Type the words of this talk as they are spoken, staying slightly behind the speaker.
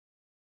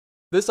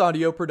This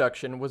audio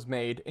production was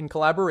made in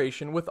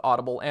collaboration with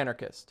Audible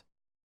Anarchist.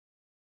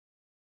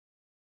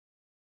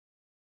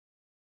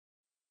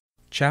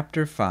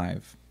 Chapter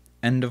 5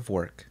 End of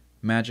Work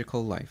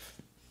Magical Life.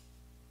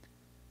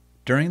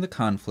 During the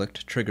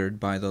conflict triggered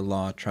by the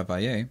Loi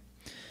Travail,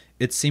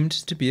 it seemed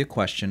to be a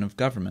question of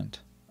government,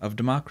 of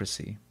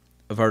democracy,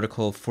 of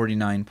Article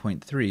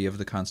 49.3 of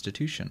the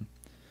Constitution,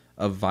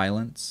 of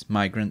violence,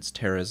 migrants,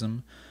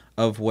 terrorism,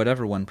 of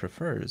whatever one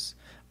prefers,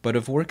 but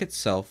of work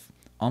itself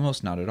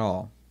almost not at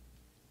all.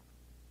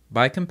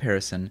 By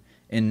comparison,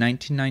 in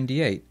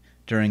 1998,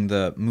 during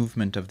the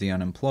movement of the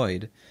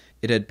unemployed,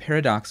 it had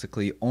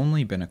paradoxically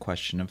only been a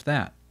question of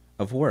that,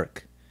 of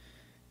work,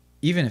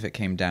 even if it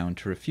came down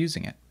to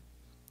refusing it.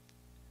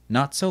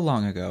 Not so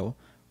long ago,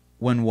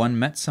 when one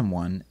met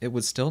someone, it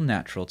was still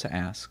natural to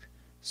ask,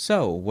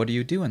 "So, what do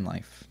you do in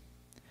life?"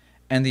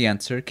 And the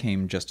answer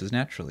came just as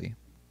naturally.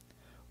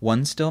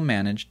 One still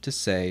managed to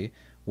say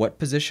what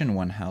position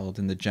one held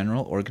in the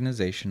general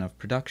organization of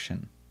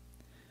production.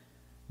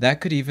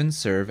 That could even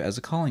serve as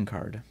a calling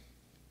card.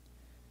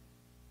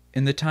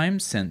 In the time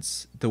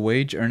since, the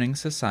wage-earning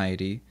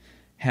society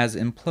has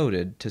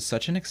imploded to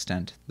such an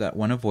extent that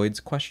one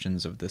avoids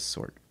questions of this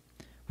sort,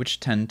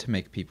 which tend to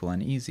make people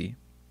uneasy.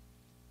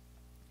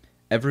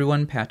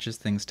 Everyone patches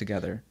things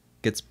together,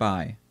 gets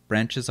by,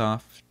 branches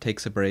off,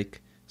 takes a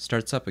break,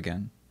 starts up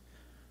again.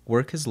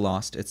 Work has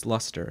lost its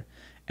luster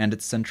and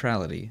its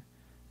centrality,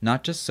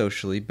 not just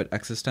socially but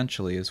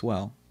existentially as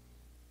well.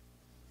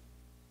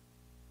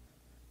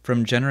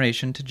 From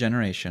generation to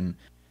generation,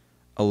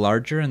 a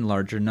larger and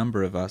larger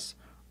number of us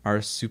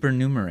are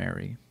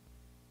supernumerary,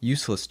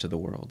 useless to the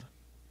world.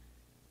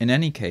 In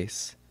any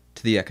case,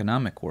 to the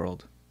economic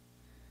world.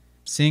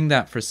 Seeing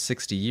that for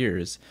 60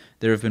 years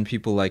there have been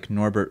people like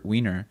Norbert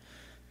Wiener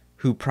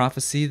who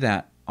prophesy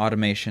that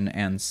automation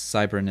and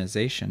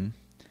cybernization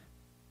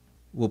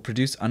will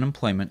produce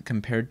unemployment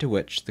compared to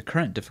which the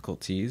current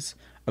difficulties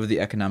of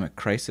the economic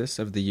crisis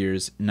of the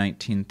years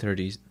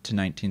 1930 to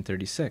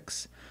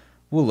 1936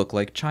 will look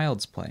like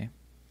child's play.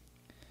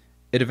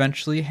 It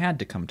eventually had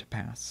to come to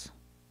pass.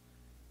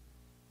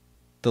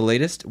 The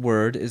latest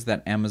word is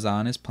that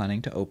Amazon is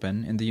planning to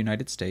open in the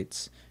United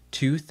States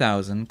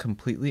 2,000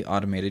 completely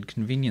automated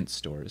convenience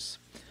stores,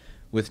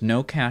 with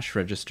no cash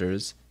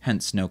registers,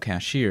 hence no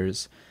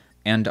cashiers,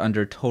 and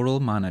under total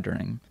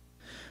monitoring,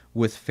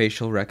 with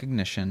facial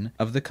recognition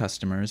of the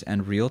customers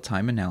and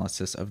real-time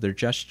analysis of their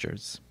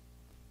gestures.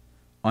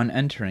 On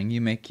entering,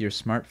 you make your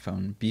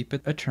smartphone beep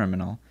at a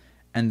terminal,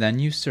 and then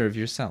you serve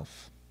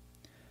yourself.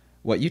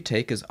 What you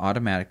take is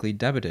automatically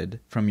debited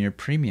from your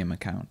premium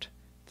account,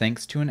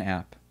 thanks to an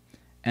app,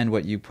 and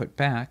what you put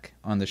back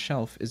on the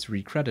shelf is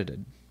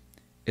recredited.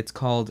 It's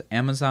called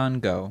Amazon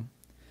Go.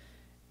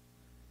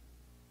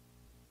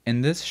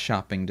 In this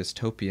shopping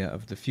dystopia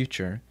of the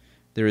future,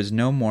 there is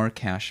no more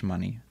cash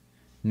money,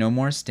 no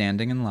more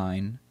standing in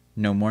line,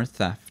 no more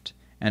theft,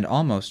 and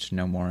almost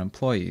no more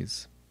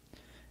employees.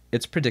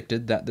 It's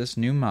predicted that this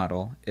new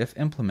model, if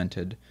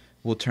implemented,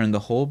 will turn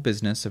the whole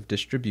business of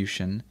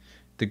distribution,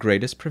 the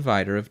greatest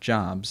provider of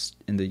jobs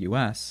in the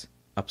U.S.,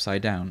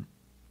 upside down.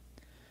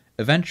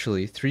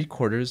 Eventually,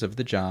 3/4 of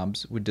the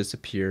jobs would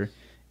disappear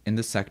in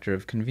the sector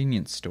of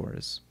convenience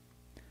stores.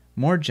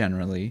 More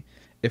generally,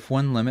 if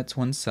one limits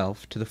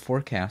oneself to the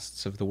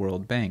forecasts of the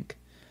World Bank,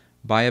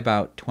 by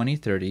about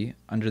 2030,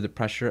 under the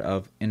pressure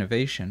of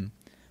innovation,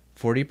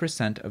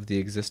 40% of the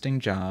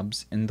existing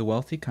jobs in the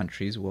wealthy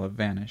countries will have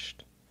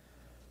vanished.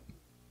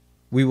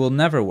 "We will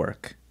never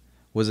work"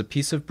 was a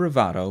piece of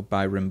bravado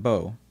by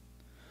Rimbaud.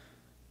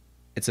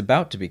 It's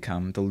about to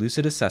become the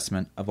lucid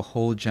assessment of a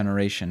whole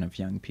generation of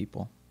young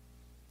people.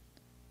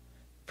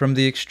 From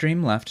the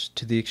extreme left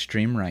to the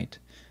extreme right,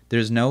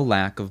 there's no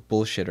lack of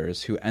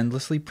bullshitters who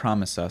endlessly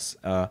promise us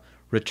a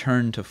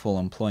return to full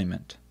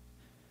employment.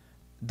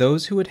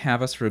 Those who would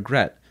have us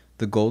regret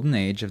the golden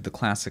age of the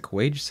classic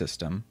wage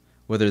system,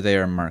 whether they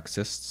are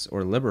Marxists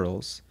or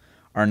liberals,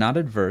 are not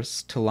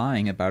adverse to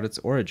lying about its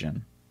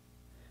origin.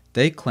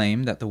 They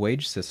claim that the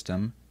wage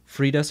system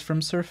freed us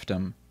from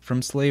serfdom,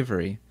 from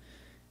slavery,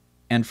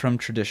 and from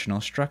traditional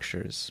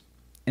structures.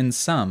 In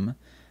some,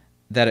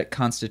 that it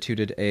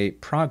constituted a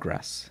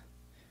progress.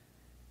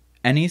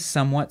 Any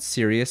somewhat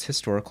serious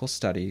historical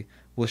study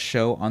will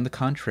show on the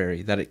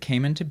contrary that it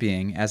came into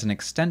being as an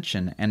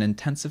extension and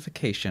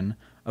intensification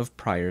of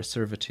prior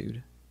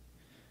servitude.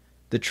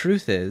 The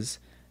truth is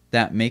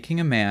that making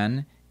a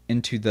man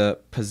into the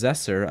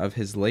possessor of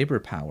his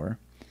labor power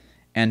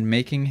and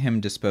making him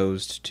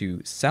disposed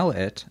to sell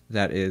it,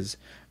 that is,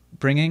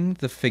 bringing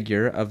the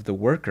figure of the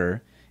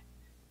worker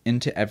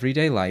into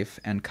everyday life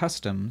and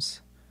customs,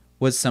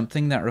 was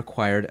something that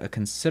required a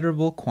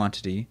considerable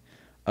quantity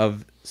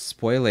of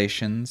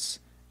spoliations,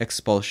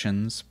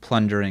 expulsions,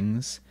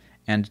 plunderings,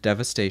 and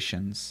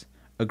devastations,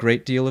 a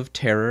great deal of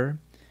terror,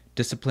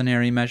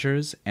 disciplinary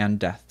measures, and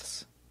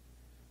deaths.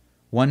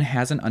 One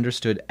hasn't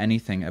understood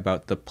anything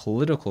about the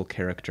political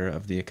character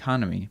of the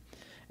economy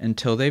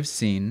until they've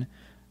seen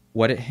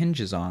what it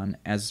hinges on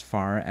as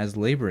far as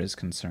labor is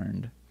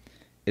concerned,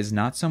 is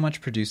not so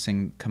much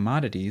producing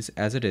commodities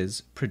as it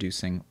is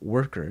producing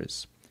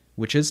workers,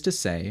 which is to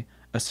say,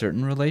 a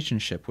certain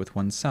relationship with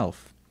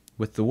oneself,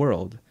 with the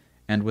world,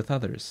 and with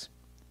others.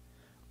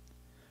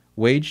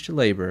 Waged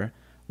labor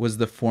was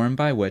the form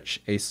by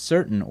which a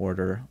certain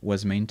order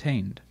was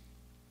maintained.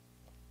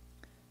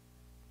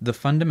 The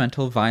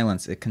fundamental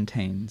violence it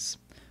contains,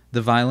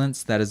 the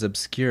violence that is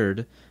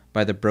obscured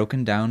by the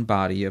broken down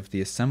body of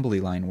the assembly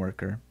line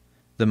worker,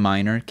 the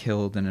miner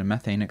killed in a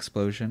methane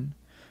explosion,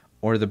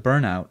 or the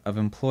burnout of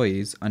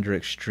employees under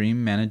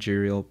extreme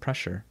managerial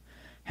pressure,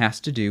 has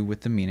to do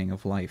with the meaning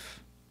of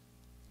life.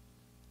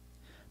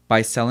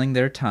 By selling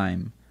their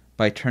time,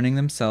 by turning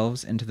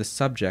themselves into the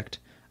subject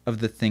of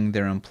the thing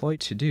they're employed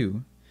to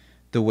do,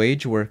 the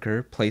wage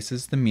worker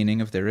places the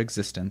meaning of their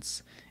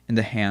existence in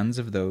the hands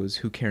of those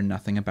who care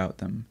nothing about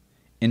them,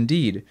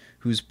 indeed,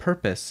 whose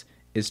purpose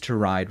is to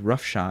ride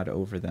roughshod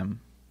over them.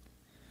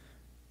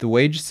 The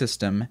wage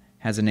system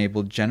has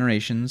enabled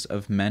generations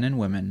of men and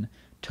women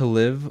to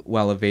live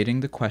while evading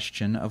the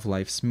question of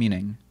life's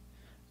meaning,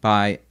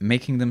 by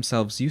making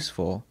themselves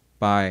useful,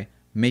 by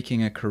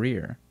making a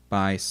career,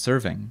 by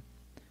serving.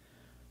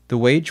 The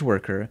wage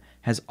worker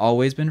has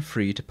always been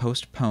free to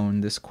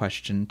postpone this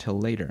question till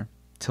later,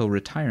 till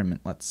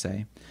retirement, let's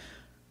say,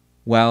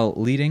 while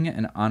leading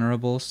an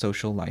honorable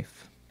social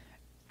life.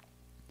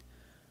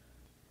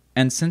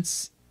 And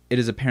since it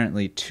is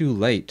apparently too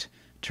late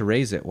to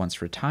raise it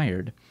once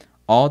retired,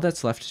 all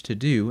that's left to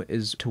do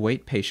is to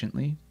wait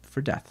patiently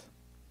for death.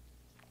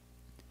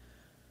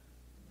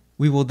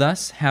 We will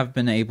thus have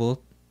been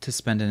able to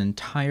spend an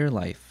entire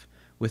life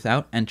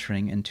without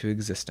entering into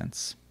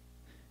existence.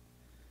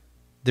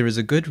 There is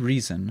a good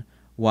reason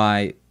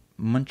why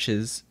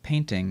Munch's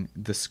painting,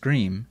 The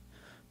Scream,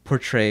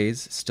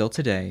 portrays, still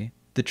today,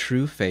 the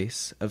true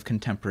face of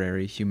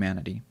contemporary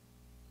humanity.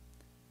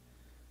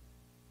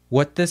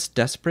 What this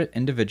desperate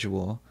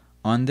individual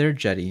on their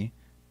jetty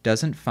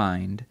doesn't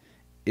find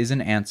is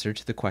an answer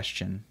to the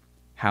question,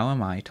 how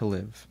am I to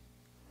live?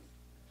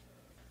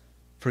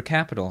 For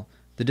capital,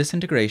 the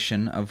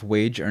disintegration of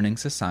wage-earning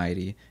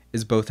society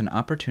is both an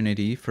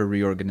opportunity for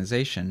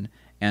reorganization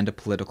and a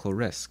political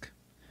risk.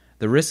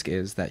 The risk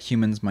is that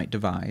humans might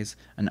devise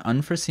an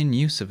unforeseen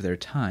use of their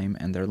time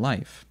and their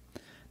life,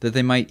 that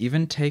they might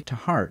even take to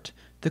heart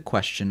the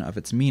question of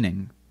its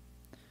meaning.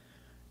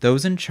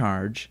 Those in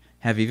charge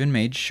have even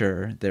made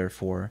sure,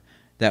 therefore,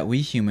 that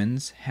we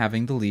humans,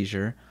 having the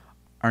leisure,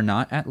 are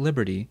not at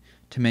liberty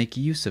to make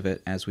use of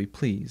it as we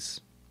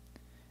please.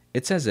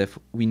 It's as if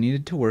we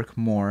needed to work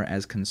more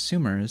as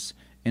consumers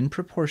in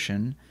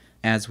proportion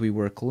as we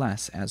work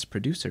less as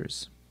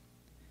producers.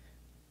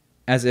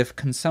 As if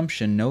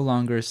consumption no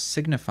longer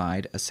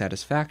signified a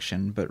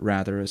satisfaction, but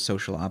rather a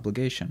social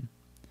obligation.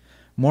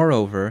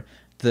 Moreover,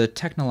 the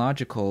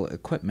technological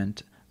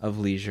equipment of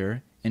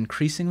leisure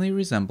increasingly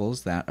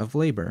resembles that of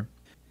labor.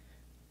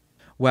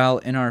 While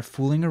in our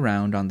fooling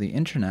around on the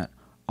internet,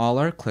 all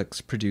our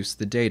clicks produce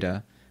the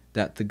data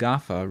that the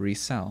GAFA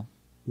resell.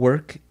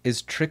 Work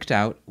is tricked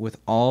out with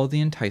all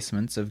the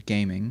enticements of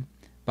gaming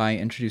by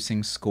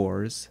introducing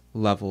scores,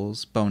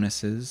 levels,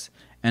 bonuses,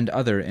 and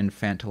other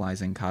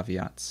infantilizing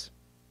caveats.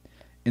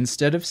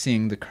 Instead of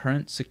seeing the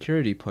current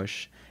security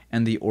push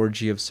and the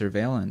orgy of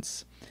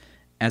surveillance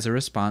as a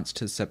response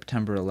to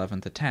September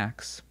 11th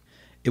attacks,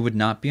 it would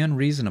not be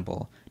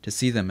unreasonable to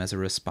see them as a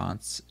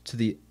response to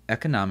the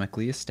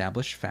economically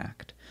established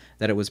fact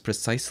that it was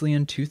precisely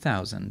in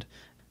 2000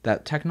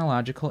 that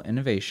technological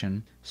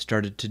innovation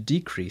started to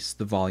decrease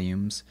the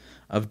volumes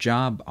of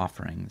job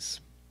offerings.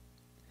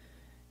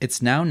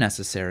 It's now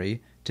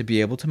necessary to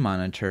be able to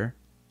monitor,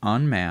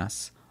 en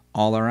masse,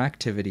 all our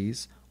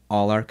activities,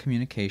 all our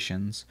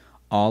communications,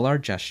 all our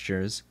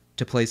gestures,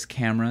 to place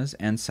cameras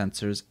and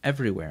sensors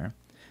everywhere,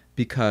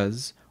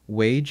 because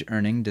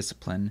wage-earning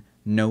discipline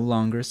no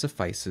longer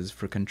suffices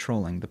for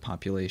controlling the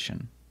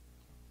population.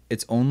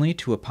 It's only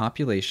to a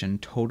population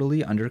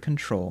totally under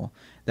control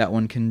that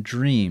one can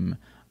dream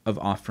of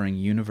offering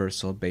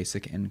universal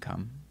basic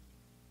income.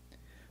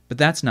 But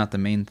that's not the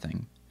main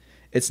thing.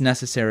 It's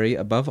necessary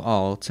above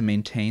all to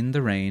maintain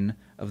the reign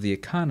of the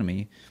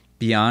economy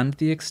beyond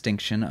the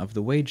extinction of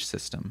the wage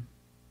system.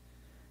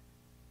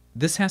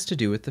 This has to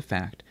do with the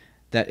fact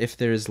that if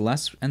there is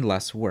less and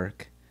less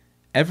work,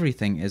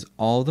 everything is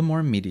all the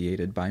more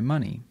mediated by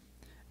money,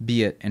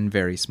 be it in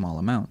very small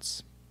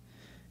amounts.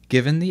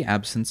 Given the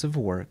absence of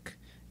work,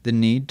 the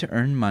need to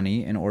earn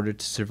money in order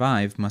to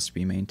survive must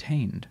be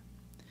maintained.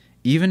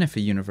 Even if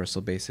a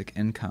universal basic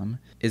income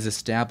is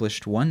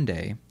established one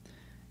day,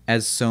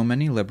 as so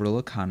many liberal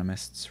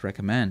economists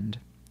recommend,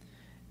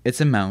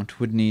 its amount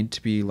would need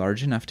to be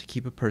large enough to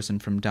keep a person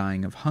from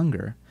dying of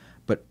hunger,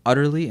 but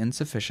utterly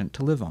insufficient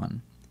to live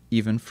on,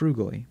 even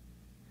frugally.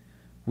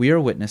 We are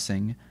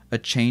witnessing a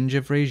change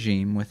of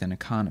regime within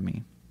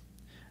economy.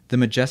 The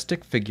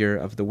majestic figure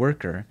of the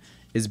worker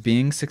is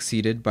being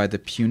succeeded by the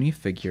puny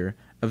figure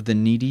of the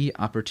needy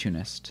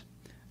opportunist,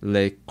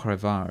 le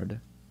crevard.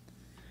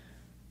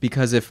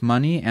 Because if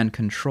money and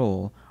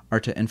control are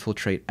to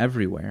infiltrate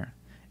everywhere,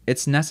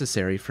 it's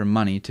necessary for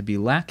money to be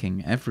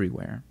lacking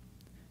everywhere.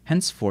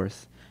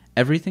 Henceforth,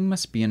 everything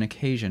must be an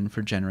occasion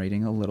for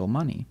generating a little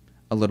money,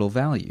 a little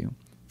value,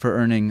 for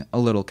earning a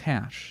little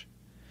cash.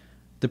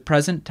 The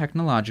present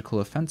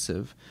technological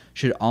offensive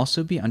should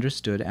also be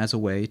understood as a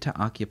way to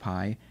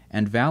occupy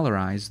and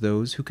valorize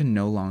those who can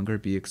no longer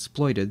be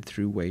exploited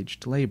through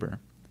waged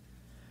labor.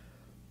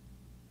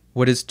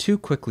 What is too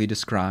quickly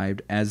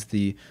described as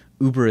the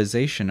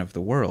Uberization of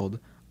the world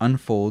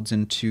unfolds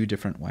in two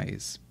different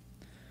ways.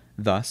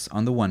 Thus,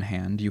 on the one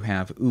hand, you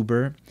have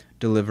Uber,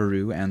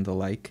 Deliveroo, and the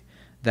like,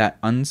 that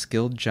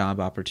unskilled job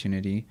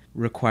opportunity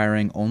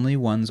requiring only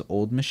one's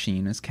old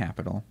machine as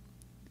capital.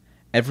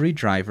 Every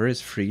driver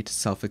is free to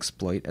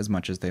self-exploit as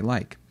much as they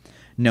like,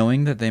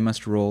 knowing that they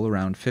must roll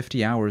around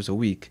 50 hours a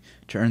week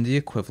to earn the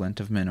equivalent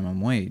of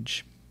minimum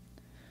wage.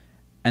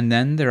 And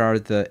then there are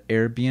the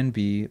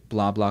Airbnb,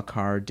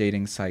 BlaBlaCar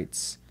dating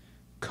sites,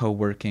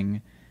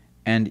 co-working,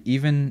 and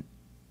even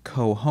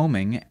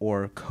co-homing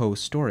or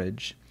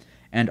co-storage,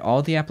 and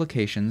all the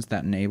applications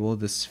that enable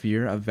the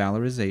sphere of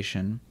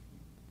valorization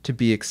to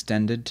be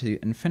extended to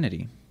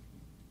infinity.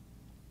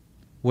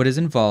 What is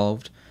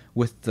involved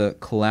with the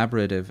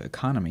collaborative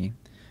economy,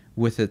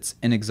 with its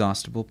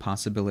inexhaustible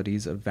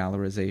possibilities of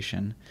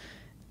valorization,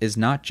 is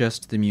not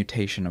just the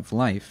mutation of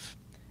life,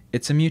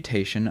 it's a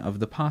mutation of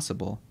the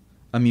possible,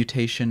 a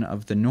mutation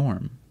of the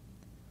norm.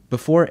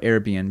 Before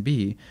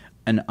Airbnb,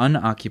 an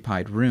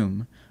unoccupied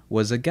room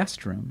was a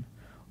guest room,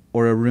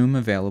 or a room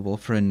available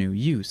for a new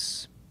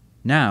use.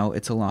 Now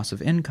it's a loss of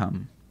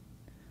income.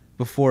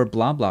 Before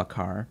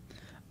BlaBlaCar,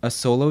 a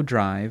solo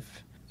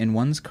drive in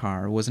one's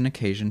car was an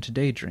occasion to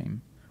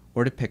daydream,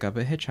 or to pick up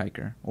a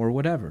hitchhiker, or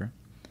whatever.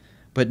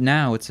 But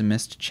now it's a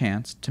missed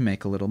chance to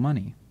make a little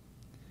money,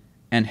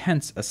 and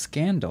hence a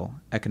scandal,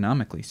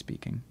 economically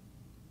speaking.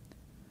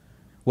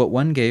 What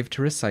one gave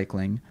to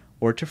recycling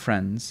or to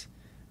friends,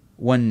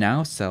 one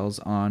now sells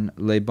on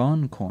Le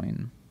Bon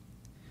Coin.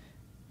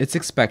 It's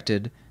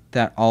expected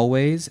that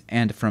always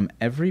and from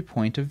every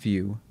point of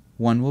view,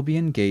 one will be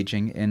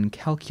engaging in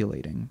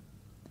calculating.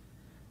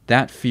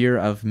 That fear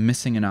of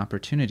missing an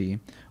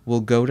opportunity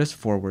will goad us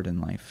forward in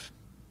life.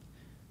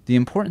 The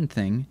important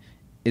thing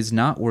is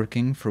not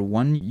working for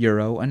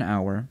 €1 an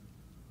hour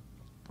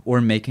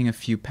or making a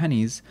few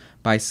pennies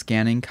by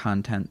scanning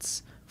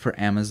contents for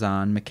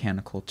Amazon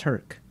Mechanical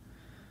Turk,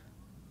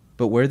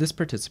 but where this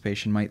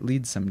participation might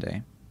lead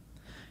someday.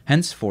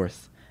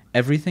 Henceforth,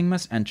 everything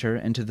must enter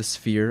into the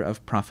sphere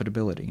of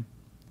profitability.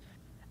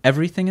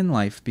 Everything in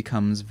life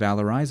becomes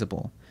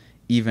valorizable,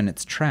 even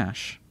its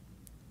trash.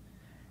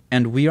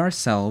 And we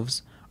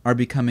ourselves are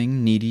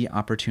becoming needy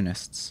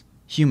opportunists,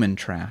 human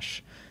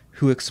trash,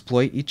 who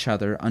exploit each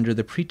other under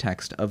the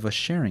pretext of a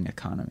sharing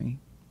economy.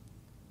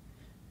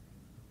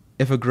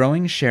 If a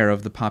growing share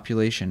of the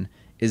population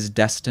is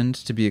destined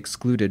to be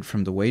excluded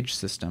from the wage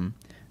system,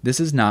 this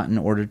is not in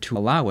order to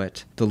allow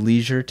it the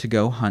leisure to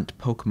go hunt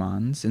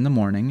Pokemons in the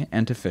morning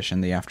and to fish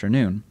in the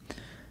afternoon.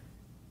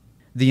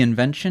 The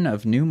invention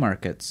of new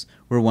markets,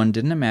 where one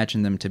didn't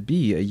imagine them to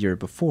be a year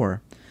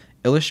before,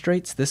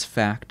 illustrates this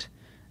fact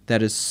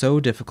that is so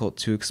difficult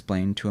to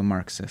explain to a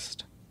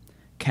Marxist.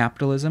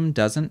 Capitalism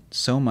doesn't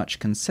so much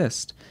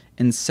consist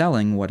in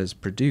selling what is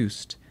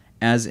produced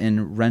as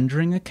in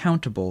rendering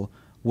accountable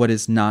what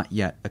is not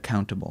yet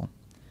accountable,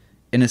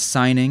 in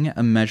assigning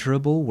a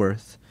measurable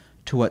worth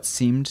to what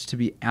seemed to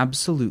be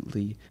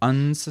absolutely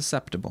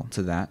unsusceptible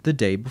to that the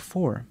day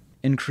before,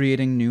 in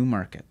creating new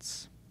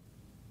markets.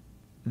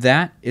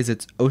 That is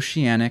its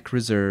oceanic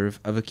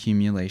reserve of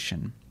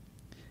accumulation.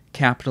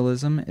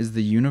 Capitalism is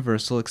the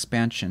universal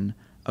expansion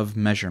of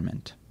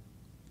measurement.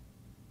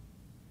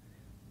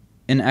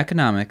 In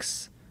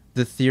economics,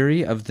 the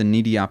theory of the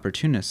needy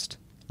opportunist,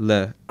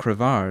 le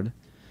crevard,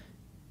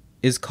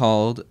 is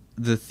called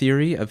the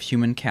theory of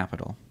human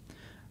capital,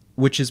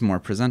 which is more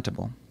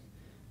presentable.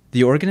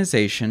 The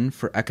Organization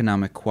for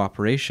Economic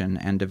Cooperation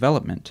and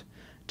Development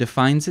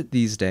defines it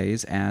these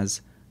days as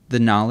the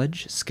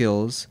knowledge,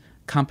 skills,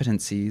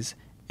 competencies,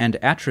 and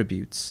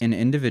attributes in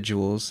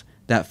individuals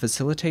that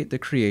facilitate the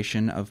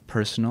creation of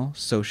personal,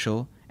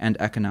 social, and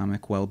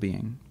economic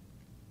well-being.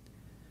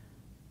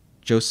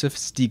 Joseph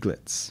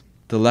Stiglitz,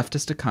 the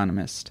leftist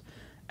economist,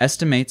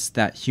 estimates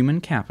that human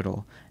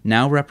capital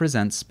now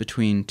represents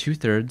between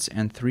 2/3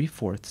 and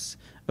 3/4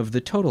 of the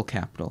total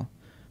capital,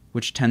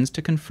 which tends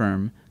to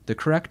confirm the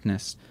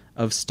correctness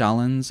of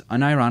Stalin's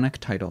unironic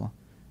title,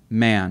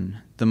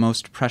 Man, the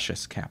Most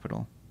Precious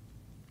Capital.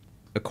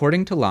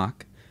 According to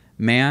Locke,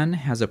 man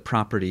has a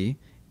property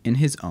in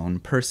his own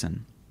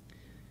person.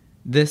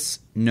 This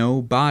no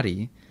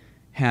body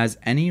has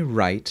any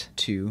right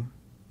to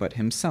but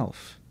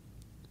himself.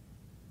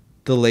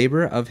 The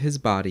labor of his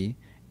body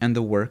and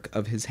the work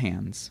of his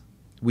hands,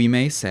 we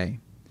may say,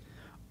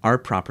 are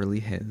properly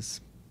his.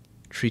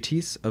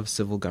 Treatise of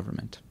Civil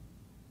Government.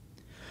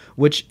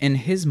 Which in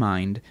his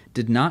mind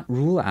did not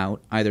rule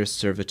out either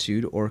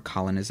servitude or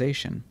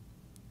colonization.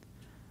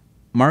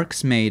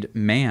 Marx made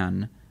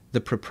man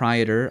the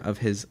proprietor of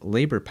his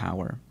labor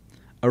power,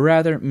 a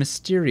rather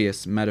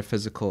mysterious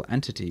metaphysical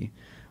entity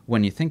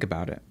when you think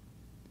about it.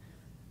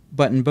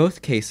 But in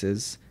both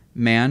cases,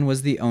 Man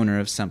was the owner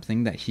of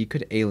something that he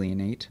could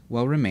alienate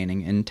while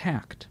remaining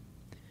intact.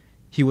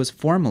 He was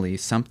formally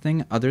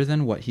something other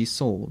than what he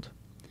sold.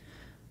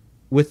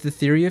 With the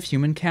theory of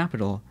human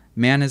capital,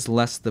 man is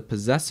less the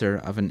possessor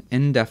of an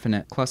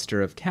indefinite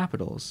cluster of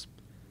capitals,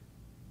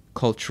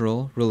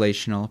 cultural,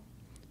 relational,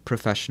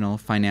 professional,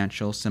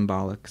 financial,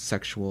 symbolic,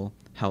 sexual,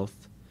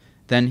 health,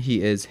 than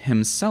he is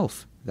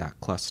himself that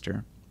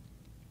cluster.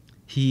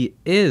 He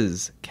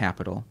is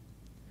capital.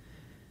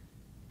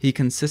 He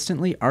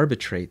consistently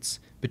arbitrates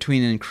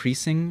between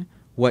increasing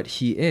what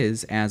he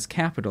is as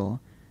capital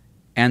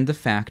and the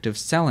fact of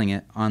selling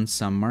it on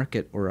some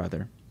market or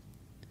other.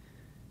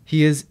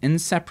 He is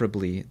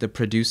inseparably the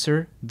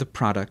producer, the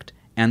product,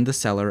 and the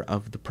seller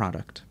of the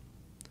product.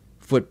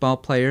 Football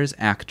players,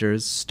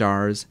 actors,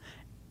 stars,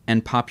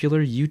 and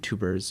popular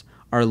YouTubers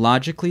are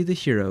logically the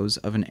heroes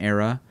of an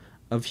era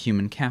of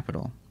human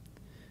capital.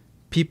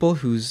 People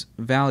whose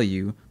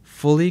value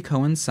fully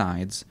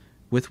coincides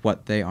with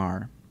what they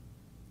are.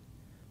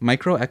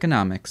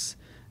 Microeconomics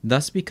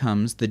thus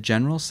becomes the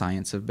general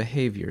science of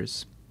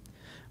behaviors,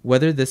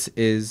 whether this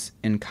is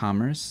in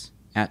commerce,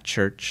 at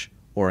church,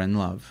 or in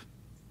love.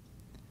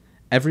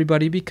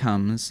 Everybody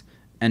becomes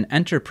an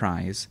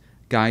enterprise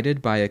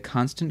guided by a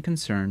constant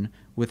concern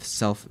with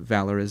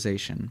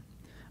self-valorization,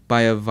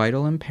 by a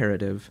vital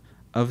imperative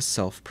of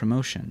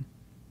self-promotion.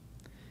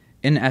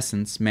 In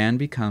essence, man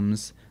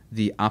becomes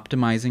the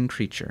optimizing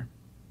creature,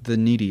 the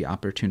needy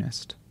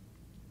opportunist.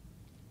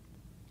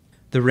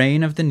 The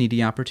reign of the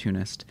needy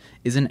opportunist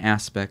is an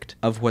aspect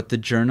of what the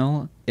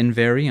journal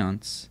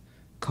Invariance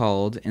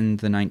called in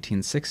the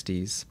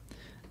 1960s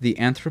the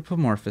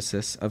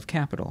anthropomorphosis of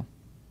capital.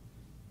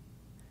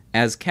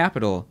 As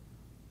capital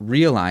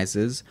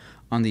realizes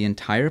on the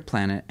entire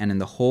planet and in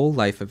the whole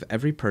life of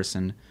every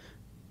person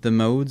the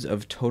modes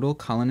of total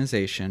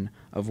colonization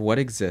of what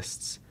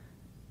exists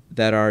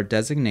that are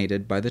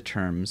designated by the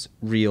terms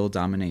real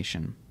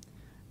domination.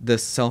 The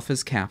self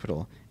as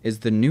capital is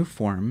the new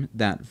form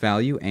that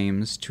value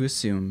aims to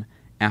assume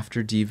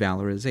after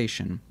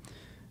devalorization.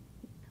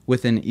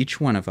 Within each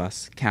one of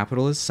us,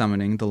 capital is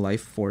summoning the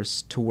life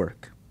force to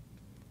work.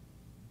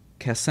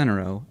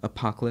 Casenero,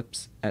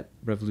 Apocalypse et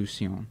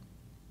Revolution.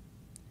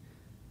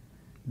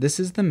 This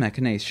is the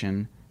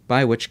machination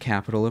by which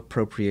capital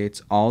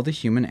appropriates all the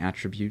human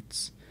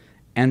attributes,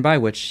 and by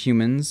which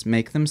humans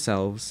make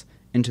themselves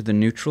into the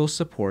neutral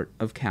support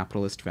of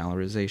capitalist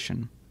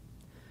valorization.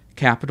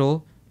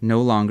 Capital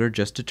no longer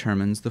just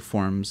determines the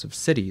forms of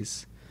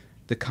cities,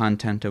 the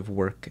content of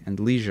work and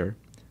leisure,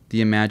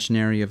 the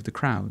imaginary of the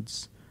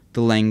crowds,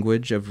 the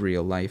language of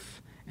real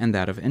life and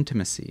that of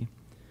intimacy,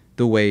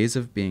 the ways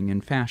of being in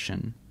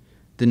fashion,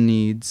 the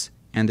needs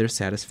and their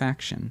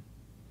satisfaction.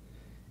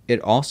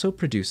 It also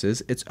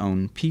produces its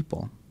own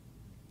people.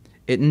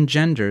 It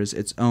engenders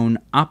its own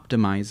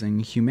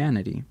optimizing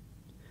humanity.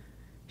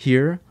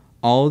 Here,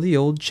 all the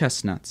old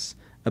chestnuts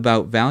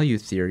about value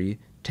theory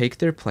take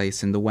their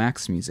place in the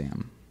wax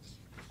museum.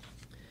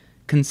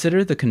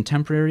 Consider the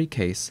contemporary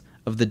case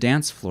of the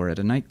dance floor at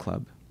a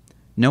nightclub.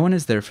 No one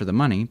is there for the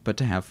money, but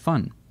to have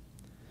fun.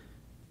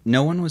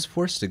 No one was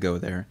forced to go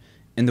there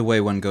in the way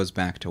one goes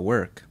back to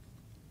work.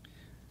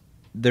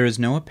 There is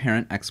no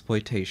apparent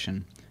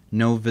exploitation,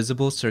 no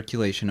visible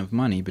circulation of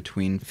money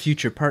between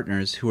future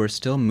partners who are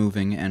still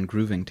moving and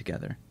grooving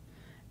together.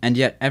 And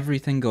yet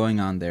everything going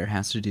on there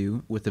has to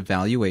do with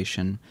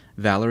evaluation,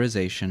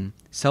 valorization,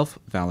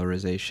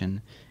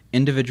 self-valorization,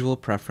 individual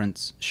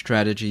preference,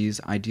 strategies,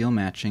 ideal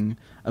matching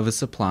of a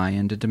supply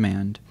and a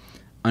demand,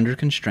 under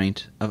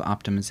constraint of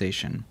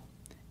optimization.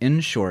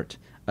 In short,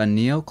 a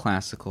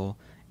neoclassical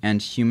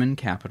and human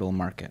capital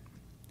market,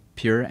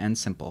 pure and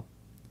simple.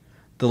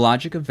 The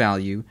logic of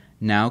value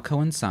now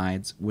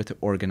coincides with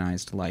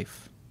organized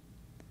life.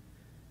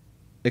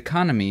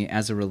 Economy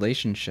as a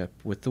relationship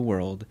with the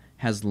world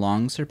has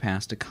long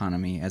surpassed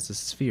economy as a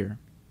sphere.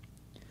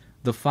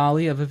 The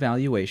folly of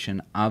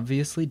evaluation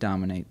obviously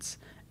dominates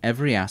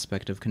every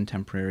aspect of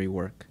contemporary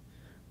work,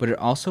 but it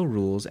also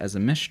rules as a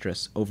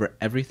mistress over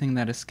everything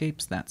that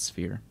escapes that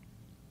sphere.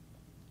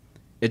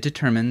 It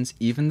determines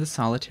even the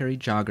solitary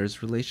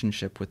jogger's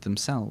relationship with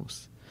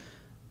themselves.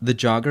 The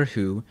jogger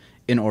who,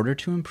 in order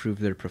to improve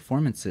their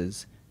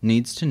performances,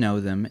 needs to know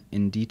them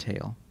in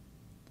detail.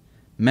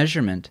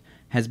 Measurement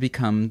has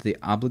become the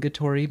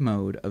obligatory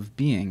mode of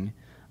being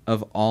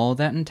of all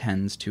that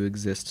intends to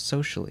exist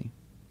socially.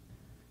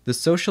 The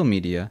social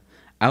media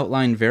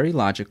outline very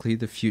logically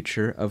the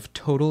future of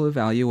total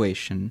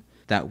evaluation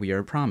that we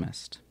are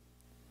promised.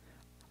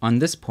 On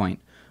this point,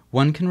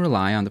 one can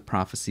rely on the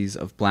prophecies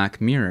of Black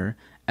Mirror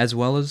as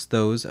well as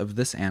those of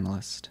this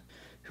analyst,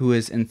 who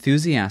is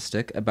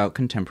enthusiastic about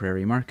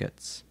contemporary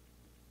markets.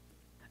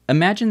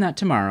 Imagine that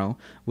tomorrow,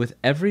 with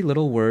every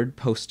little word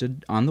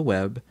posted on the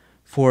web,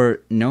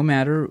 for no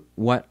matter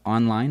what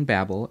online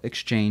babble,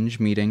 exchange,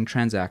 meeting,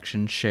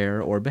 transaction,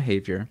 share, or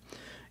behavior,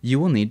 you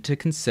will need to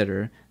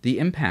consider the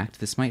impact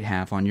this might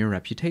have on your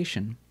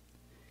reputation.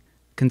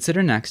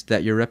 Consider next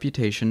that your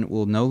reputation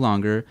will no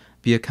longer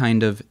be a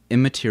kind of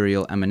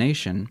immaterial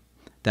emanation,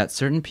 that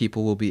certain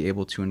people will be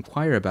able to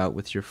inquire about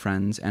with your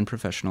friends and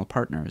professional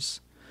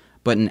partners,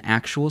 but an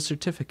actual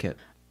certificate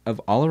of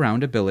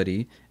all-around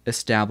ability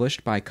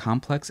established by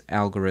complex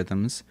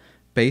algorithms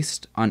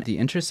based on the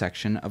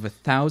intersection of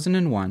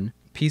 1,001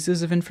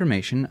 pieces of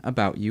information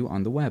about you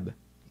on the web.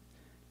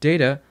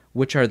 Data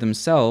which are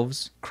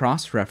themselves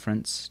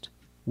cross-referenced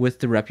with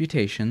the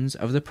reputations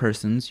of the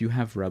persons you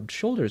have rubbed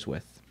shoulders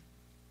with.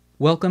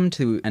 Welcome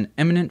to an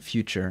imminent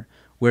future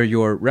where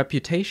your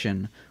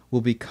reputation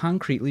will be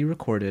concretely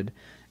recorded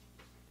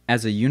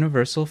as a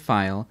universal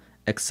file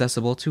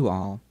accessible to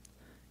all,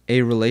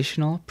 a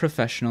relational,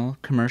 professional,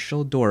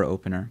 commercial door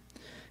opener,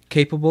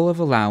 capable of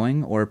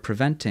allowing or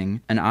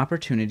preventing an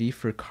opportunity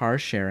for car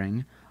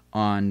sharing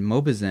on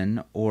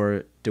Mobizin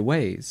or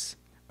Deways,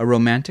 a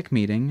romantic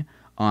meeting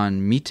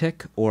on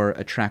Meetic or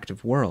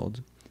Attractive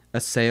World,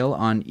 a sale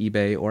on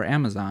eBay or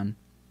Amazon,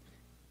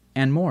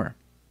 and more.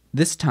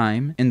 This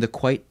time in the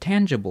quite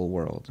tangible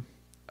world,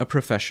 a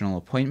professional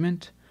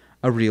appointment,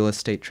 a real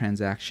estate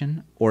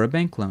transaction, or a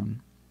bank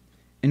loan.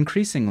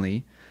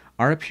 Increasingly,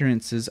 our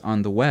appearances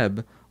on the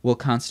web will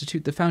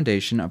constitute the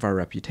foundation of our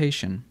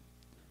reputation.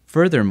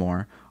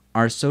 Furthermore,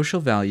 our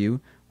social value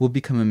will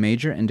become a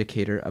major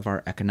indicator of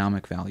our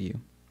economic value.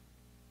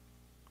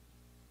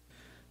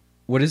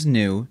 What is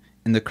new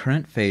in the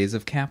current phase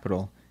of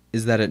capital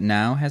is that it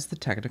now has the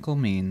technical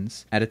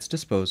means at its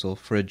disposal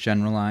for a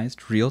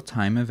generalized,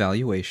 real-time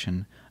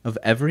evaluation of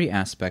every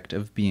aspect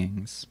of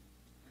beings.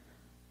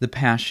 The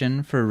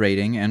passion for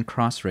rating and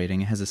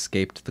cross-rating has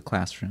escaped the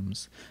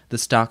classrooms, the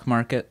stock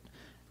market,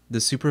 the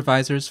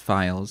supervisor's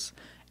files,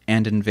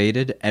 and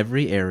invaded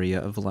every area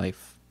of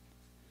life.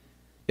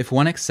 If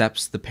one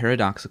accepts the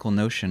paradoxical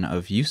notion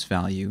of use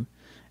value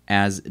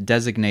as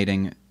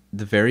designating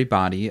the very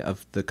body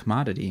of the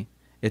commodity,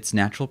 its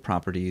natural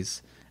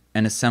properties,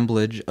 an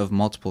assemblage of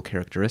multiple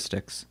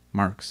characteristics,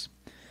 marks,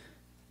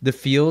 the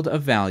field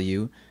of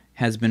value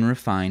has been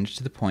refined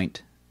to the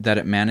point that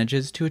it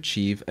manages to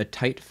achieve a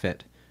tight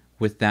fit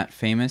with that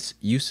famous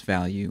use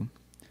value,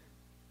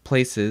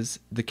 places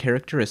the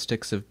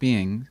characteristics of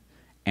being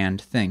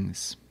and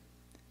things.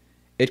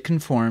 It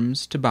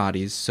conforms to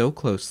bodies so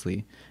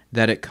closely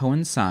that it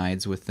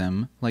coincides with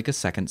them like a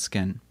second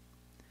skin.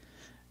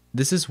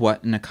 This is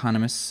what an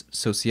economist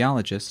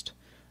sociologist,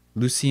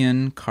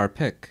 Lucien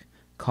Carpic,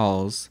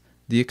 calls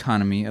the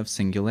economy of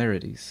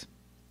singularities.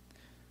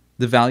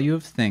 The value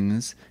of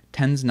things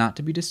tends not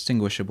to be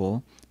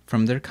distinguishable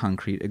from their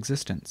concrete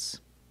existence.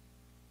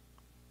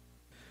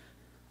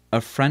 A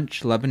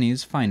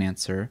French-Lebanese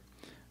financier,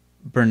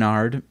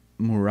 Bernard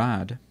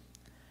Mourad,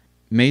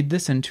 made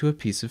this into a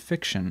piece of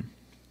fiction.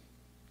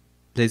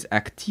 Les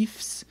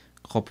actifs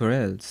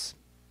corporels,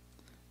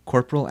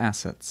 corporal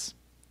assets.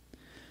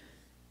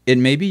 It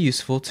may be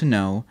useful to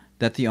know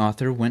that the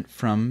author went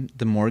from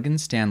the Morgan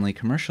Stanley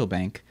Commercial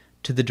Bank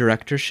to the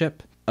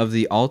directorship of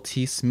the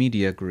Altice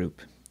Media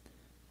Group,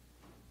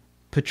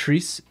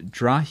 Patrice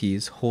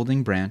Drahi's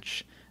holding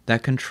branch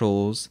that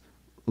controls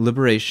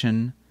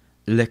Libération,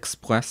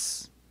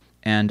 L'Express,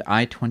 and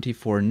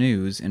I-24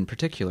 News in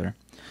particular,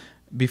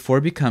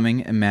 before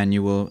becoming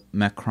Emmanuel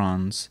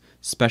Macron's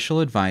special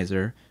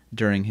advisor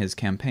during his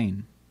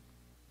campaign.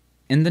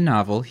 In the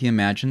novel, he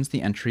imagines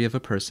the entry of a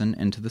person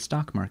into the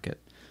stock market,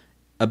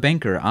 a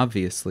banker,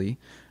 obviously,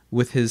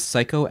 with his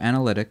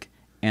psychoanalytic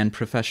and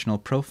professional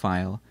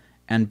profile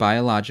and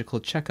biological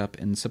checkup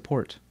in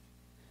support.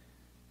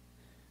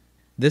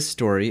 This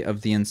story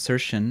of the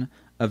insertion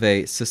of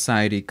a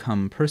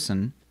society-come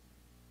person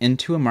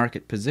into a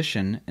market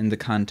position in the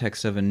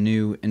context of a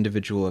new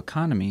individual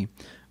economy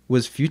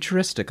was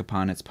futuristic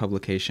upon its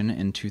publication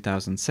in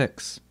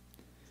 2006.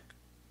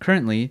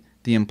 Currently,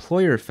 the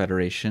Employer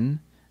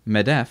Federation,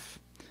 MEDEF,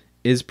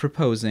 is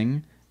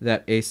proposing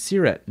that a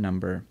SIRET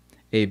number,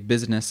 a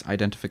business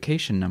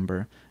identification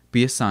number,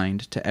 be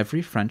assigned to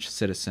every French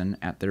citizen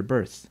at their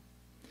birth.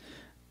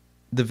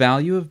 The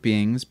value of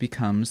beings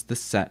becomes the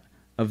set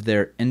of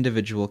their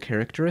individual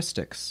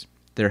characteristics,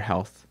 their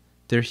health,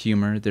 their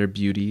humor, their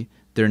beauty,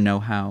 their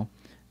know-how,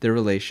 their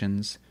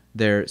relations,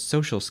 their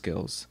social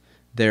skills,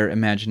 their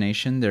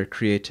imagination, their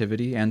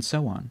creativity, and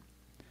so on.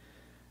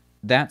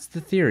 That's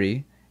the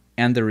theory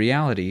and the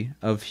reality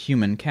of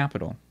human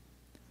capital.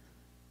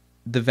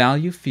 The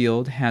value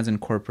field has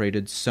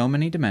incorporated so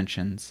many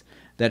dimensions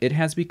that it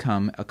has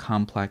become a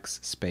complex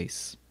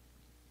space.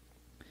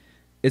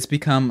 It's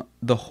become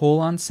the whole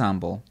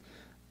ensemble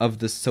of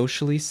the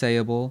socially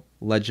sayable,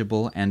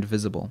 legible, and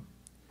visible.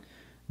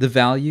 The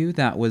value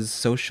that was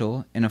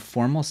social in a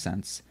formal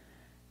sense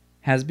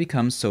has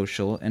become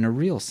social in a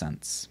real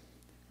sense.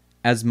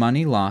 As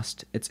money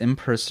lost its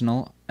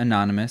impersonal,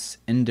 anonymous,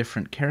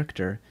 indifferent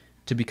character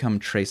to become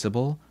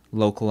traceable,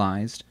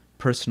 localized,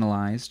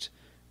 personalized,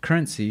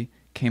 currency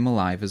came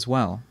alive as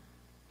well.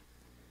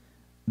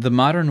 The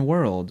modern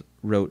world,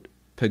 wrote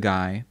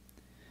Piguet,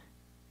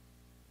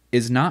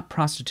 is not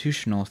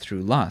prostitutional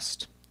through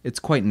lust. It's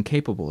quite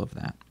incapable of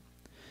that.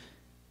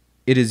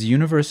 It is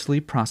universally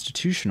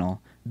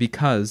prostitutional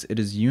because it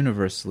is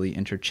universally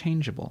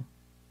interchangeable.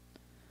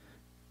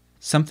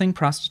 Something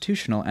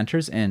prostitutional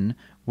enters in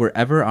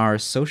wherever our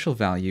social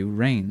value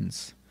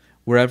reigns,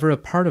 wherever a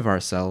part of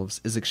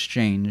ourselves is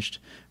exchanged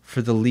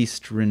for the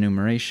least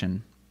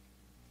remuneration,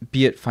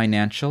 be it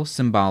financial,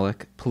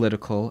 symbolic,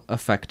 political,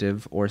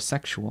 affective, or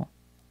sexual.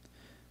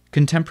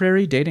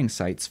 Contemporary dating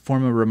sites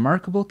form a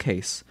remarkable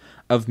case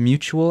of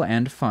mutual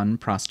and fun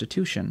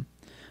prostitution,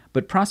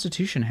 but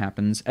prostitution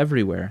happens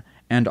everywhere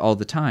and all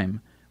the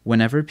time,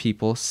 whenever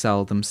people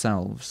sell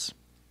themselves.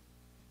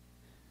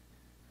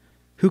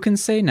 Who can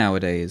say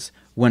nowadays,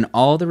 when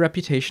all the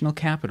reputational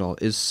capital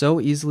is so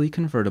easily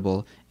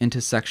convertible into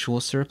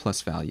sexual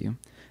surplus value,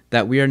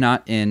 that we are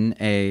not in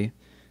a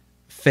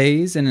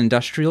phase in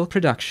industrial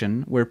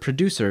production where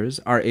producers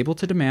are able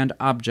to demand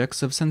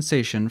objects of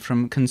sensation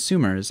from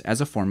consumers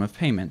as a form of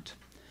payment?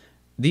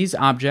 These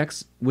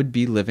objects would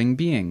be living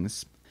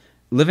beings.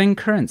 Living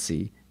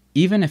currency,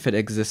 even if it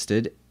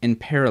existed in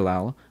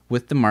parallel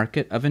with the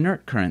market of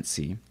inert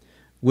currency,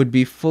 would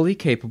be fully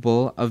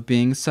capable of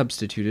being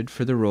substituted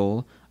for the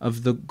role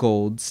of the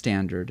gold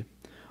standard,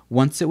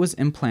 once it was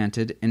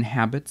implanted in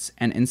habits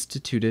and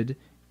instituted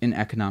in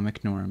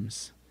economic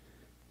norms.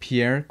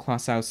 Pierre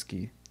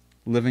Klosowski,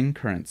 Living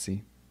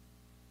Currency.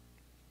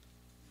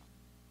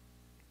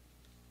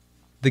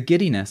 The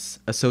giddiness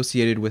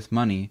associated with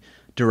money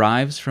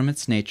derives from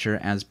its nature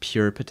as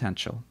pure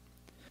potential.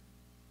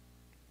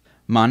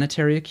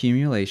 Monetary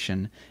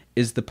accumulation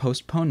is the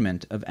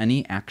postponement of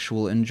any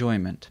actual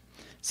enjoyment,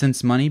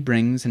 since money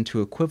brings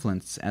into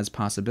equivalence as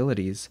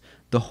possibilities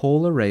the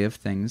whole array of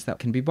things that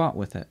can be bought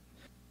with it.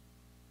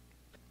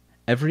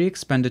 Every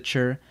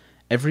expenditure,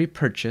 every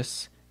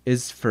purchase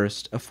is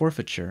first a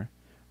forfeiture,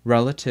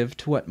 relative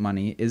to what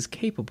money is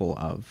capable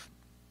of.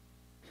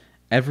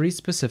 Every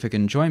specific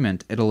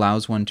enjoyment it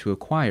allows one to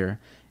acquire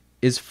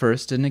is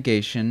first a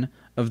negation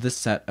of the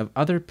set of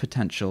other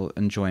potential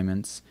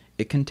enjoyments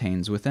it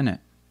contains within it.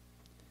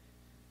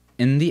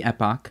 In the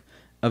epoch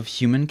of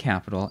human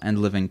capital and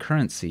living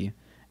currency,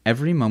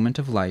 every moment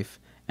of life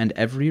and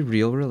every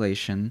real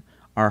relation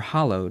are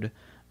hollowed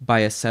by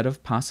a set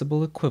of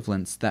possible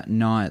equivalents that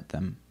gnaw at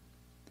them.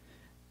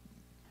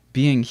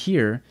 Being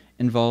here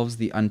involves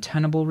the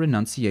untenable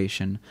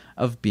renunciation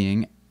of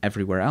being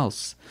everywhere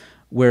else,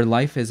 where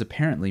life is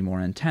apparently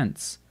more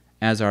intense,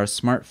 as our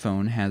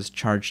smartphone has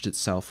charged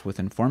itself with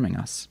informing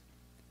us.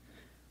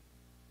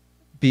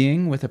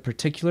 Being with a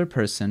particular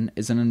person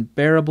is an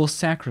unbearable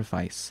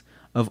sacrifice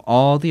of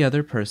all the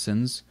other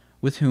persons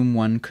with whom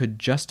one could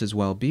just as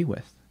well be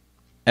with.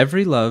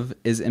 Every love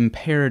is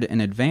impaired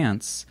in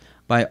advance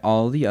by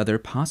all the other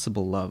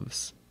possible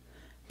loves.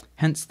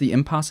 Hence the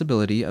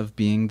impossibility of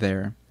being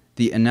there,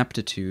 the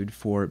ineptitude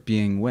for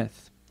being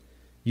with,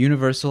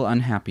 universal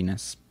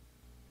unhappiness,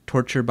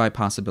 torture by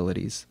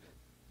possibilities,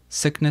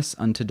 sickness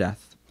unto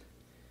death,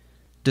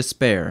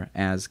 despair,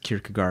 as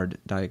Kierkegaard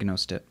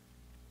diagnosed it.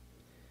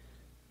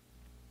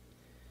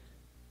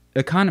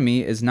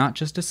 Economy is not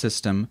just a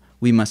system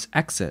we must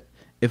exit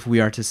if we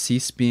are to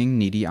cease being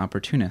needy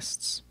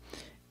opportunists.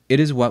 It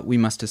is what we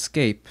must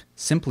escape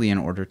simply in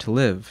order to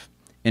live,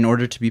 in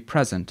order to be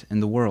present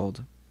in the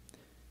world.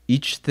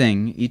 Each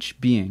thing,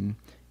 each being,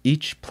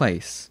 each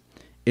place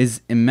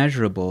is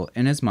immeasurable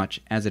inasmuch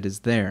as it is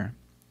there.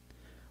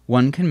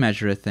 One can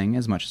measure a thing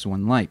as much as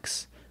one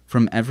likes,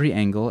 from every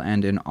angle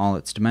and in all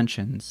its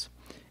dimensions.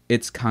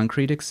 Its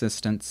concrete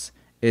existence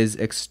is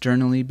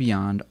externally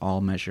beyond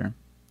all measure.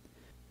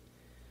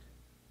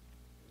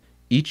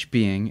 Each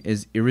being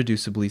is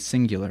irreducibly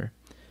singular,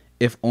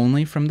 if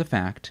only from the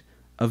fact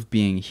of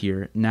being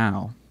here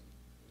now.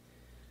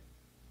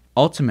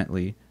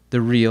 Ultimately, the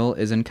real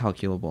is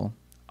incalculable,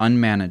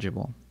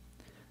 unmanageable.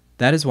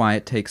 That is why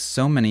it takes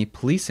so many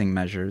policing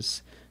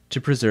measures to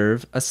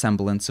preserve a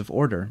semblance of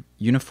order,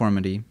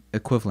 uniformity,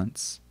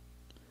 equivalence.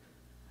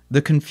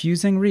 The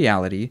confusing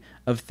reality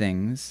of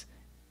things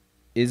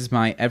is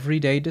my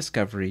everyday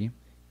discovery.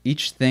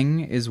 Each thing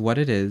is what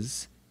it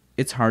is.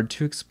 It's hard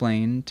to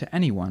explain to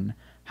anyone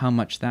how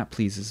much that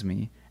pleases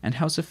me and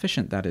how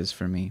sufficient that is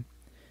for me.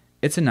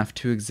 It's enough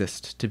to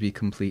exist to be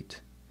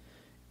complete.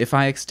 If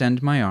I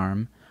extend my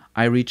arm,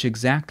 I reach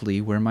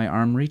exactly where my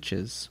arm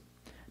reaches,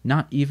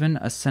 not even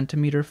a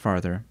centimeter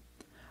farther.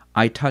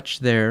 I touch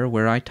there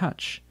where I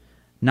touch,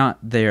 not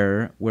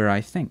there where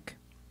I think.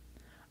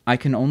 I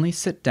can only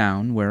sit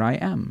down where I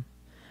am.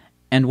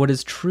 And what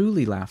is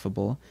truly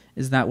laughable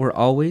is that we're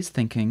always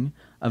thinking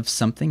of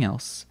something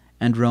else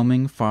and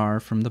roaming far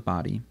from the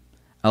body.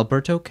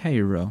 Alberto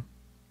Cairo.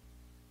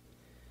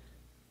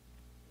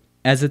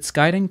 As its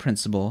guiding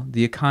principle,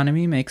 the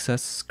economy makes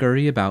us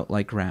scurry about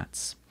like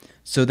rats,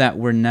 so that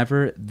we're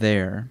never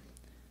there,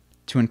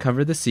 to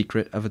uncover the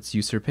secret of its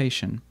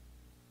usurpation,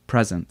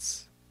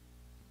 presence.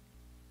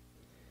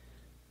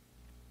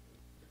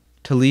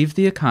 To leave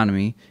the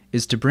economy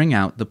is to bring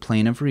out the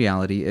plane of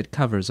reality it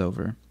covers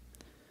over.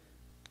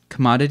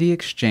 Commodity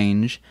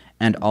exchange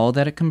and all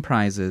that it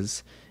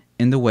comprises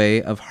in the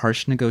way of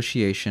harsh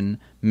negotiation,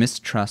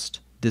 mistrust,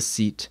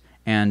 deceit,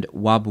 and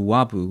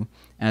wabu-wabu,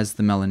 as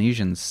the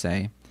Melanesians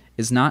say,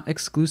 is not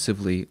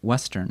exclusively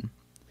Western.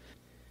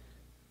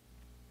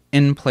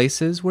 In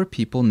places where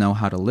people know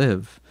how to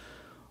live,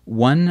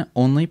 One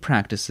only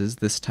practices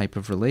this type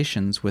of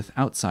relations with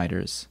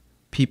outsiders,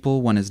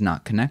 people one is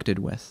not connected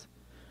with,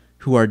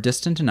 who are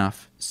distant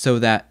enough so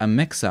that a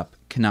mix-up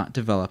cannot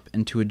develop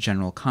into a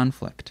general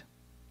conflict.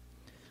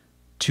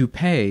 To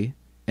pay,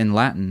 in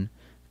Latin,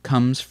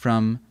 comes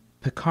from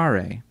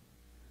peccare,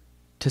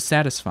 to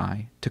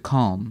satisfy, to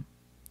calm.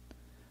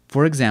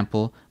 For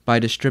example, by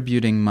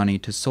distributing money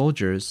to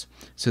soldiers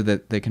so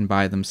that they can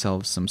buy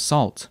themselves some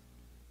salt,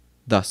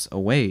 thus a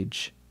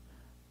wage,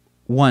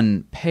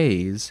 one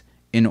pays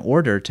in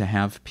order to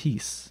have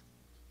peace.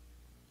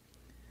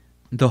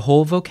 The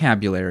whole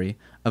vocabulary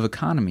of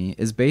economy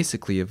is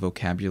basically a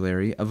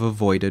vocabulary of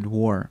avoided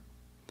war.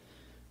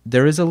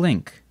 There is a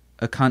link,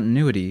 a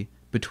continuity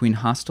between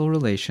hostile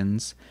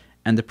relations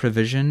and the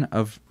provision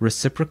of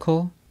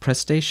reciprocal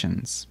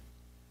prestations.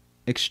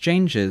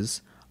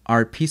 Exchanges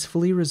are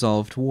peacefully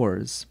resolved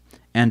wars,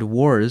 and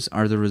wars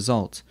are the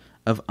result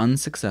of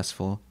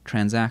unsuccessful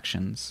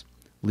transactions.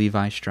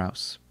 Levi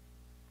Strauss.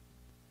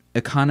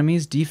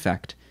 Economy's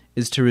defect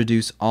is to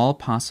reduce all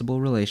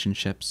possible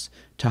relationships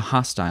to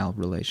hostile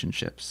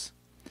relationships,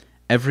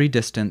 every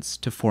distance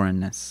to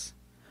foreignness.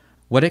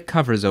 What it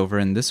covers over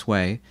in this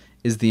way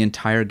is the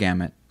entire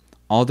gamut,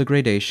 all the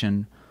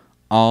gradation,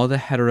 all the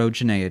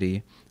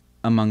heterogeneity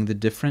among the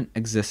different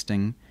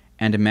existing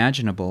and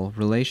imaginable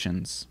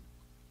relations.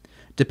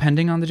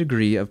 Depending on the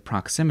degree of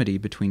proximity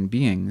between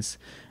beings,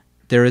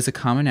 there is a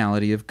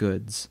commonality of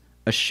goods,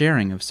 a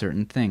sharing of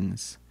certain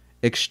things,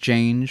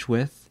 exchange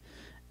with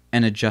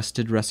an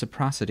adjusted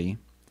reciprocity,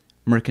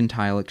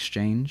 mercantile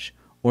exchange,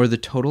 or the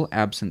total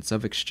absence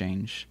of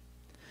exchange.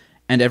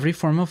 And every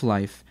form of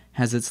life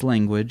has its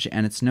language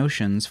and its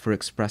notions for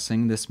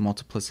expressing this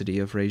multiplicity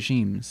of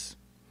regimes.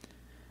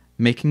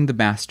 Making the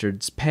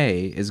bastards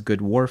pay is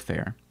good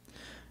warfare.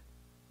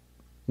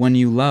 When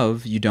you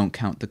love, you don't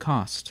count the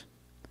cost.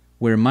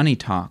 Where money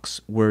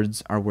talks,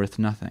 words are worth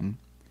nothing.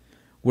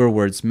 Where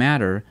words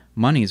matter,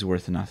 money's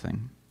worth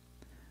nothing.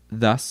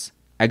 Thus,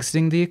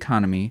 exiting the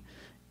economy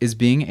is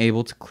being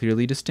able to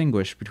clearly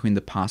distinguish between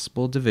the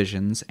possible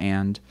divisions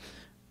and,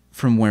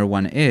 from where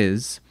one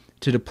is,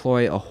 to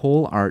deploy a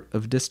whole art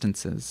of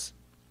distances.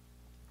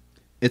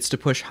 It's to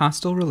push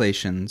hostile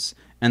relations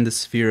and the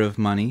sphere of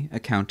money,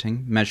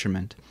 accounting,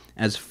 measurement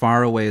as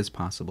far away as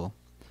possible.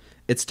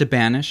 It's to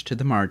banish to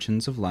the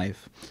margins of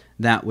life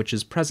that which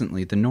is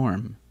presently the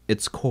norm,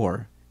 its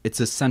core, its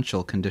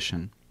essential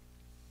condition.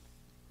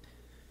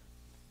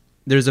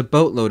 There's a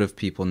boatload of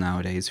people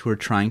nowadays who are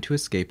trying to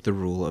escape the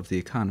rule of the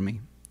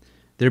economy.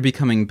 They're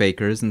becoming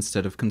bakers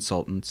instead of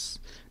consultants.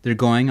 They're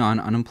going on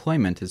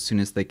unemployment as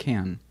soon as they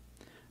can.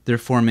 They're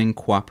forming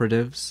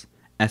cooperatives,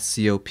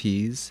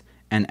 SCOPs,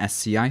 and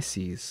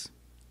SCICs.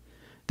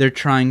 They're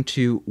trying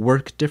to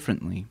work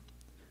differently.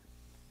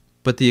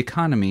 But the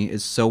economy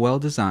is so well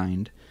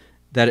designed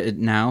that it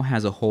now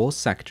has a whole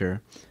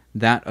sector,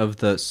 that of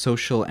the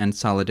social and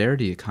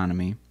solidarity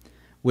economy,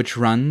 which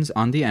runs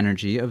on the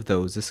energy of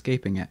those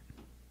escaping it.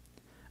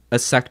 A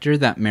sector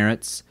that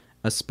merits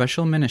a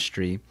special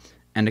ministry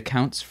and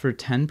accounts for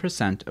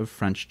 10% of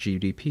French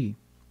GDP.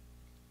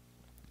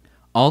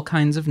 All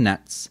kinds of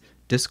nets,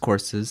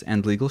 discourses,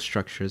 and legal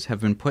structures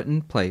have been put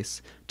in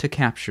place to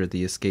capture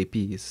the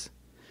escapees.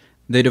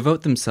 They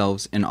devote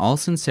themselves in all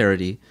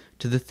sincerity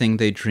to the thing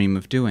they dream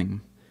of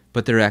doing,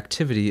 but their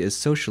activity is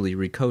socially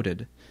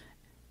recoded,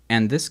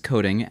 and this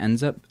coding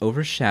ends up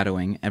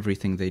overshadowing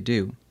everything they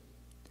do.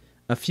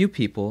 A few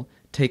people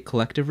take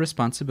collective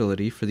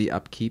responsibility for the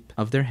upkeep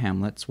of their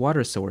hamlet's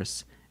water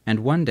source, and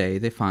one day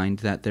they find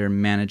that they're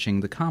managing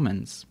the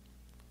commons.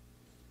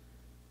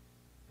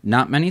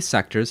 Not many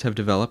sectors have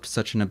developed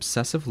such an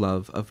obsessive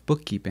love of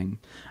bookkeeping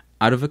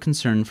out of a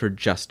concern for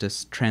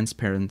justice,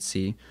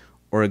 transparency,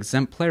 or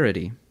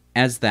exemplarity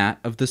as that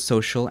of the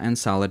social and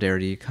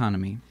solidarity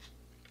economy.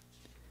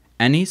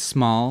 Any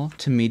small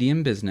to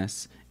medium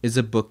business is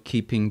a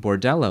bookkeeping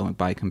bordello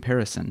by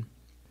comparison.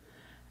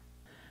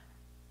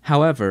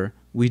 However,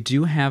 we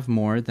do have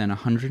more than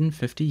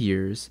 150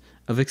 years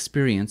of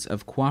experience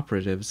of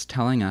cooperatives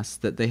telling us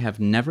that they have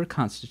never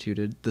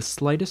constituted the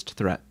slightest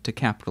threat to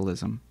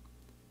capitalism.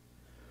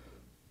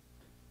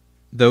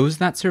 Those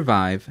that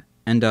survive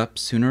end up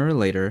sooner or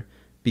later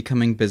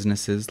becoming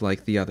businesses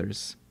like the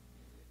others.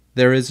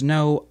 There is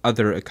no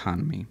other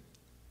economy.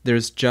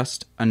 There's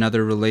just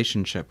another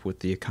relationship with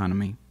the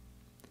economy.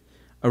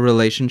 A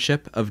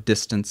relationship of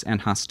distance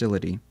and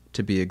hostility,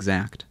 to be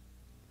exact.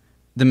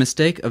 The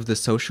mistake of the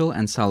social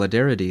and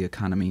solidarity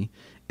economy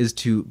is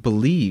to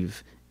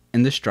believe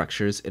in the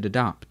structures it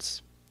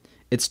adopts.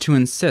 It's to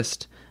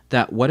insist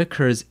that what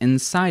occurs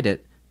inside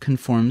it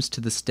conforms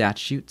to the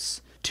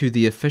statutes, to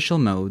the official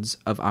modes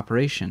of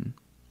operation.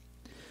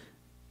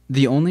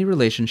 The only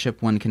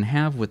relationship one can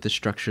have with the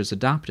structures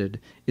adopted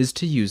is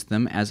to use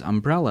them as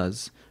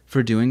umbrellas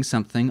for doing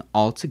something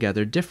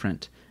altogether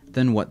different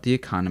than what the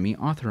economy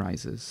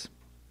authorizes.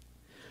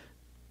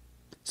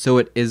 So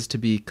it is to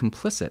be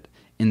complicit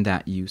in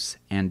that use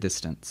and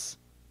distance.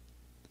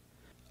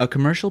 A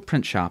commercial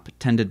print shop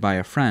tended by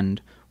a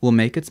friend will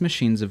make its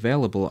machines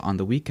available on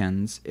the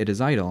weekends it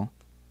is idle,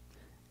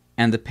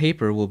 and the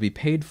paper will be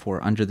paid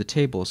for under the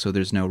table so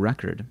there's no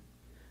record.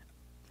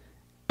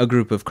 A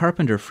group of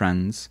carpenter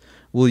friends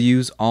will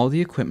use all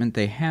the equipment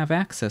they have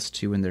access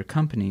to in their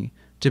company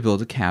to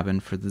build a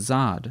cabin for the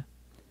Zod.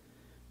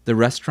 The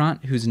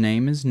restaurant, whose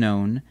name is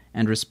known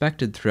and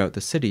respected throughout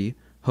the city,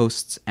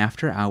 hosts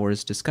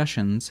after-hours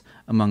discussions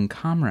among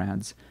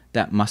comrades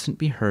that mustn't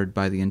be heard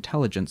by the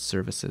intelligence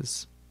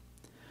services.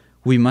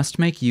 We must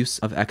make use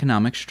of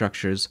economic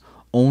structures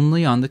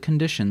only on the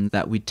condition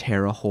that we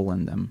tear a hole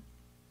in them.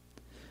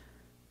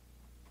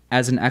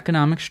 As an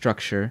economic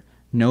structure,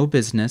 no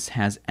business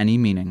has any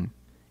meaning.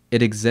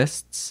 It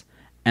exists,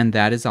 and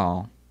that is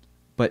all,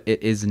 but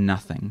it is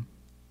nothing.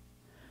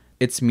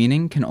 Its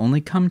meaning can only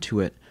come to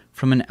it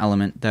from an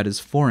element that is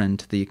foreign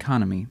to the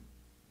economy.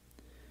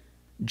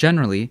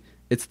 Generally,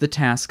 it's the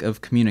task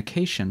of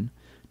communication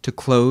to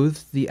clothe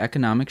the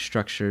economic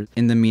structure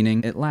in the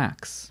meaning it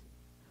lacks.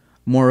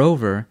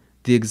 Moreover,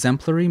 the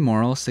exemplary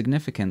moral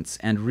significance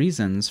and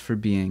reasons for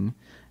being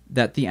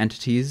that the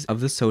entities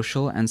of the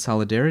social and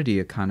solidarity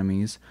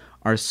economies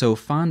are so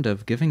fond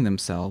of giving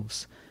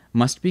themselves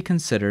must be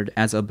considered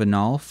as a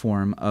banal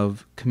form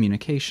of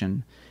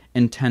communication,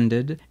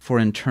 intended for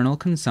internal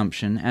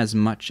consumption as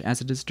much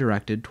as it is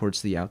directed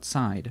towards the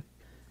outside.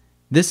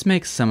 This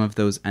makes some of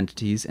those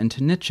entities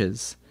into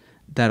niches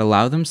that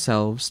allow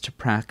themselves to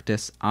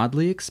practice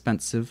oddly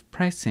expensive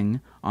pricing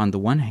on the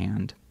one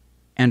hand,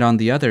 and on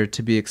the other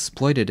to be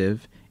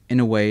exploitative in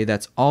a way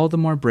that's all the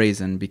more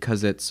brazen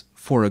because it's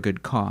for a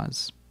good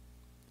cause.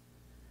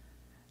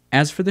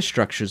 As for the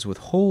structures with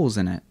holes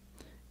in it,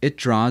 it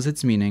draws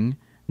its meaning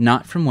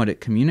not from what it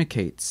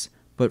communicates,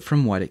 but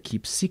from what it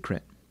keeps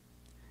secret.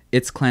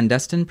 Its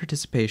clandestine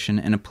participation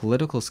in a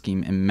political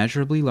scheme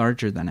immeasurably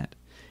larger than it,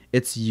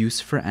 its use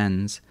for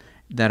ends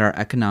that are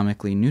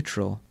economically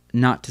neutral,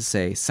 not to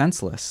say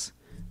senseless,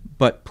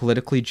 but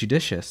politically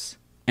judicious,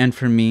 and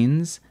for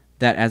means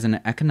that as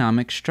an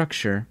economic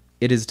structure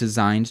it is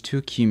designed to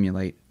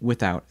accumulate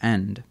without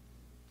end.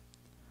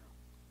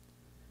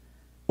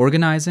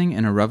 Organizing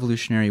in a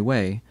revolutionary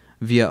way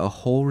via a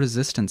whole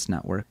resistance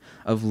network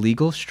of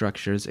legal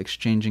structures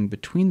exchanging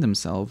between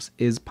themselves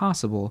is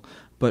possible,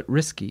 but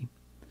risky.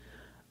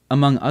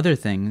 Among other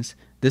things,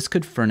 this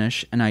could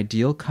furnish an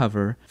ideal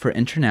cover for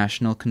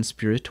international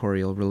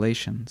conspiratorial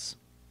relations.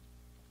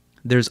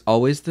 There's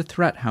always the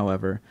threat,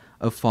 however,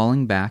 of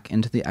falling back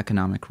into the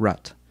economic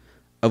rut,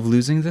 of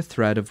losing the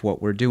thread of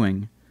what we're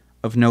doing,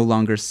 of no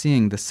longer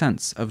seeing the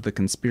sense of the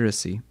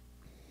conspiracy.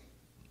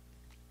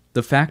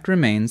 The fact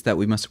remains that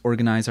we must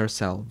organize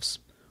ourselves,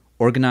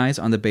 organize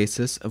on the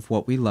basis of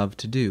what we love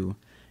to do,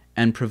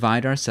 and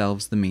provide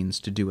ourselves the means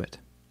to do it.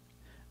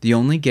 The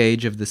only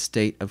gauge of the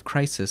state of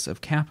crisis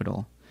of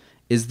capital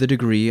is the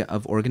degree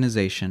of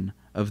organization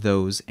of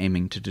those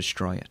aiming to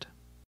destroy it.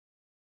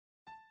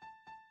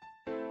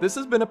 This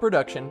has been a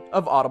production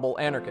of Audible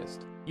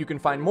Anarchist. You can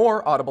find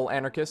more Audible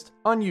Anarchist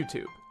on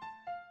YouTube.